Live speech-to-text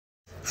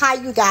Hi,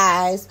 you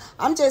guys.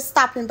 I'm just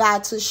stopping by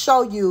to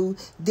show you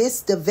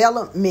this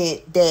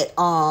development that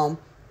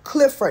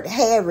Clifford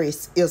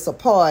Harris is a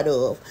part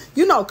of.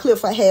 You know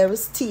Clifford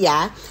Harris,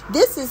 T.I.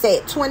 This is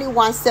at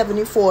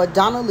 2174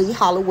 Donnelly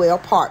Hollowell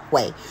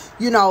Parkway.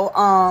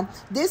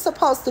 This is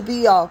supposed to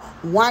be a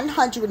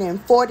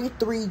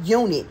 143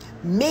 unit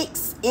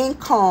mixed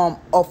income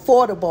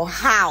affordable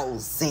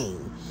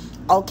housing.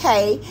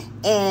 Okay,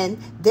 and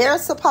they're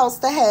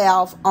supposed to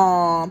have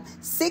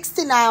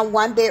 69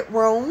 one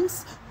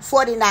bedrooms,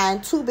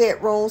 49 two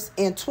bedrooms,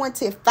 and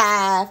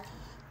 25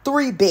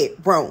 three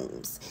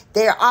bedrooms.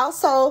 They're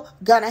also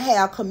gonna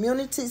have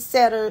community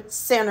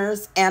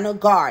centers and a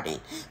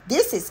garden.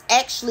 This is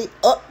actually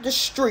up the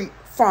street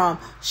from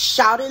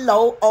Shawty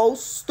Low O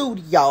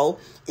Studio.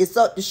 It's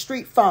up the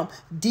street from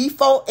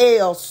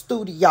D4L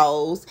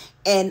Studios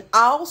and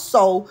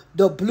also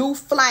the Blue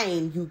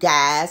Flame, you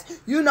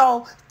guys.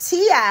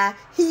 T.I.,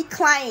 he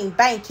claimed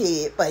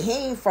Bankhead, but he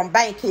ain't from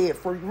Bankhead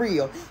for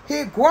real.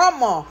 His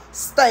grandma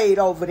stayed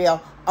over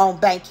there on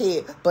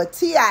Bankhead, but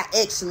T.I.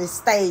 actually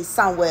stayed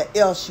somewhere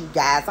else, you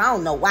guys. I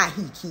don't know why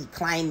he keep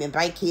claiming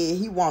Bankhead.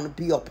 He want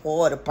to be a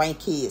part of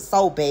Bankhead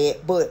so bad,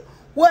 but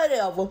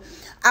whatever.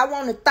 I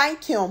want to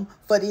thank him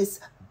for this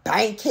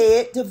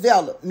Bankhead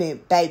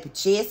development, baby.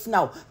 Just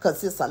know,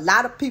 because there's a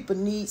lot of people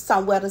need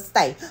somewhere to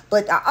stay.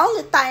 But the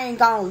only thing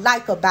I don't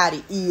like about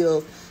it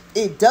is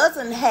it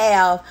doesn't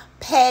have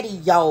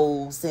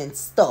patios and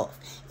stuff.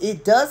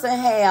 It doesn't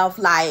have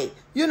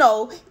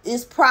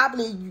it's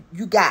probably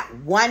you got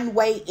one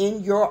way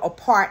in your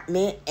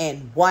apartment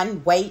and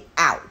one way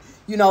out.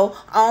 I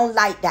don't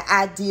like the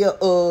idea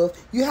of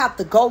you have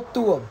to go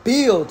through a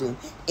building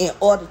in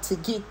order to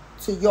get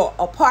to your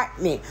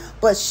apartment.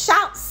 But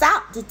shouts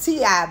out to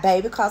T.I.,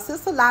 baby, because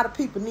there's a lot of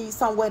people need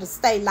somewhere to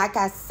stay, like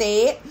I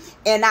said,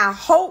 and I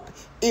hope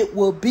it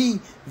will be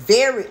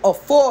very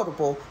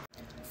affordable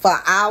for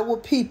our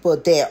people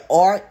that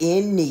are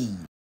in need.